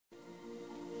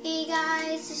Hey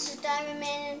guys, this is Diamond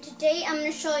Man, and today I'm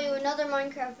going to show you another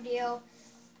Minecraft video.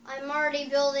 I'm already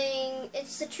building,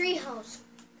 it's the tree house.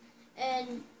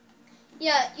 And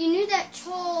yeah, you knew that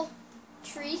tall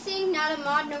tree thing? Not a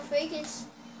mod, no fake. It's,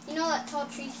 you know that tall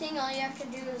tree thing? All you have to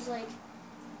do is like,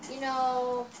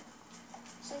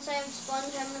 since I have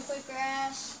sponge, I'm going to put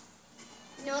grass.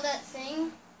 You know that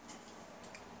thing?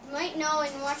 You might know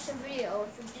and watch the video.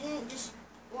 If you didn't, just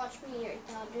watch me right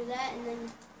now do that, and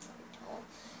then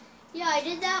yeah, I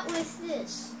did that with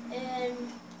this, and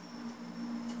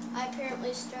I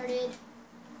apparently started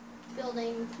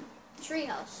building a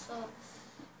treehouse. So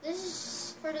this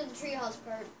is part of the treehouse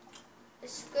part.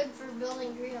 It's good for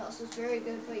building treehouse. It's very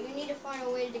good, but you need to find a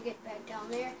way to get back down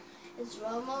there in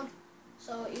survival mode.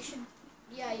 So you should,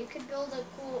 yeah, you could build a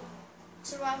cool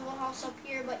survival house up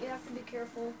here, but you have to be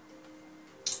careful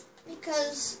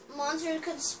because monsters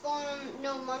could spawn.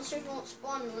 No, monsters won't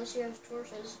spawn unless you have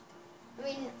torches. I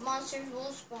mean, monsters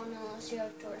will spawn unless you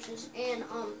have torches, and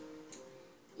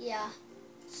yeah.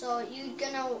 So you're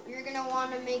gonna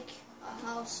want to make a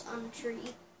house on a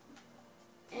tree,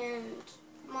 and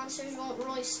monsters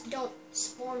don't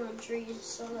spawn on trees,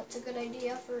 so that's a good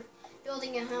idea for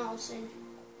building a house. And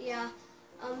yeah,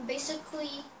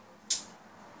 basically,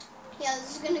 yeah,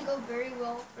 this is gonna go very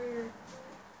well for your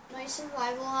nice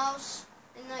survival house.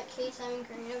 In that case, I'm in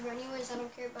creative. Anyways, I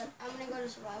don't care, but I'm gonna go to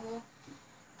survival.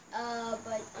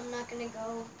 But I'm not gonna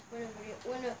go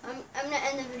I'm gonna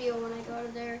end the video when I go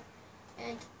to there,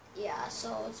 and yeah,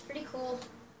 so it's pretty cool,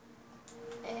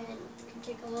 and you can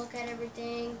take a look at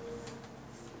everything.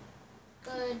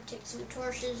 Good, take some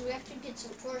torches. We have to get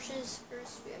some torches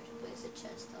first. We have to place a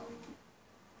chest though.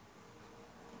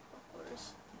 Of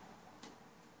course,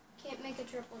 can't make a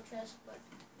triple chest, but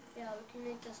yeah, we can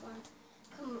make this one.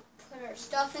 Come put our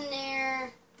stuff in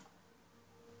there.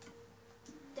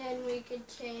 Then we could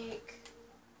take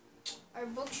our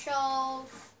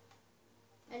bookshelf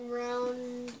and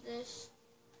round this.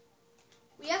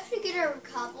 We have to get our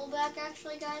cobble back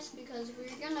actually, guys, because we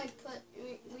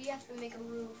have to make a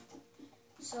roof.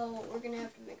 So we're gonna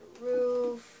have to make a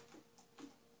roof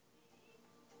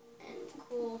and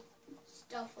cool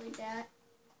stuff like that.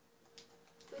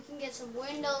 We can get some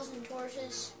windows and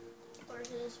torches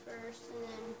first,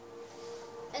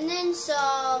 and then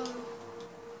some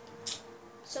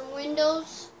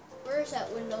windows. Where's that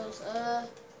windows?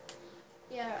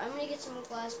 Yeah, I'm gonna get some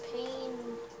glass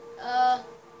pane.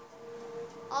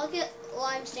 I'll get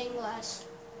lime stained glass.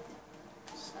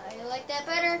 So I like that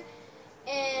better.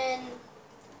 And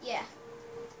yeah,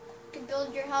 you can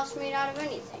build your house made out of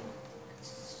anything.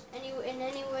 In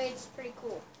any way, it's pretty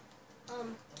cool.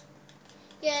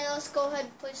 Yeah, now let's go ahead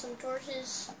and place some torches,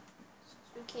 since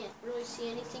we can't really see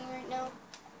anything right now.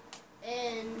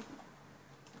 And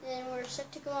then we're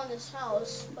set to go on this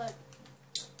house, but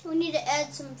we need to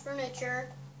add some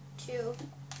furniture too.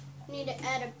 We need to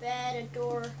add a bed, a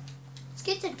door. Let's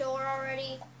get the door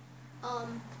already.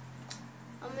 I'm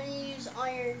gonna use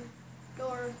iron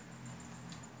door,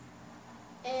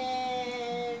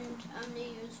 and I'm gonna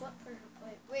use what pressure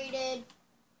plate? Weighted.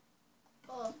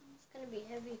 Oh, it's gonna be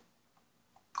heavy.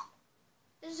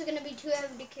 This is gonna be too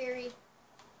heavy to carry.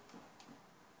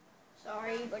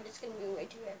 Sorry, but it's gonna be way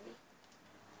too heavy.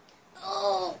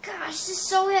 Oh gosh, this is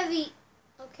so heavy.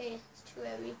 Okay, it's too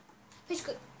heavy. It's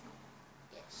good.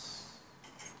 Yes.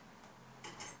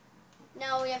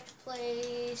 Now we have to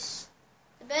place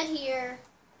the bed here.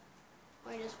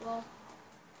 Might as well.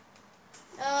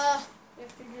 We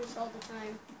have to do this all the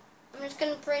time. I'm just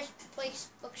gonna place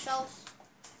bookshelves.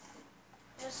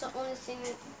 That's the only thing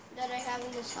that I have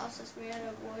in this house that's made out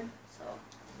of wood. So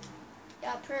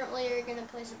yeah, apparently you're gonna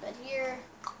place a bed here.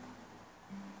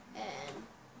 And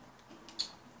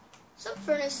some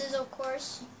furnaces, of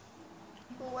course.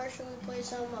 Well, where should we place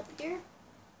them? Up here?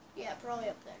 Yeah, probably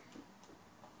up there.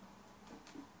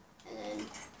 And then we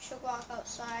should walk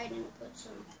outside and put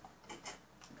some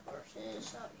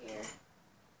torches out here.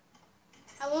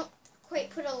 I won't quite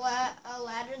put a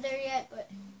ladder there yet, but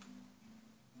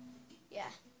yeah.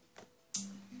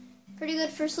 Pretty good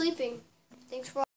for sleeping. Thanks for watching.